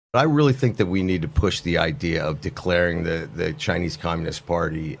I really think that we need to push the idea of declaring the Chinese Communist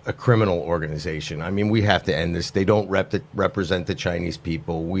Party a criminal organization. I mean, we have to end this. They don't represent the Chinese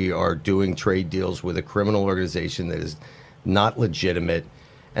people. We are doing trade deals with a criminal organization that is not legitimate.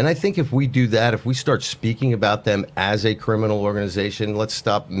 And I think if we do that, if we start speaking about them as a criminal organization, let's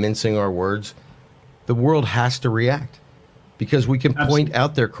stop mincing our words, the world has to react. Because we can point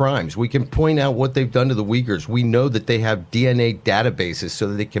out their crimes. We can point out what they've done to the Uyghurs. We know that they have DNA databases so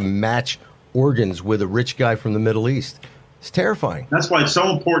that they can match organs with a rich guy from the Middle East. It's terrifying. That's why it's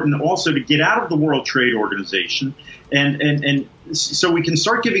so important also to get out of the World Trade Organization and so we can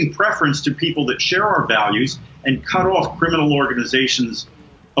start giving preference to people that share our values and cut off criminal organizations,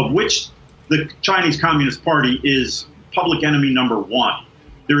 of which the Chinese Communist Party is public enemy number one.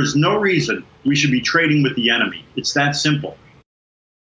 There is no reason we should be trading with the enemy. It's that simple.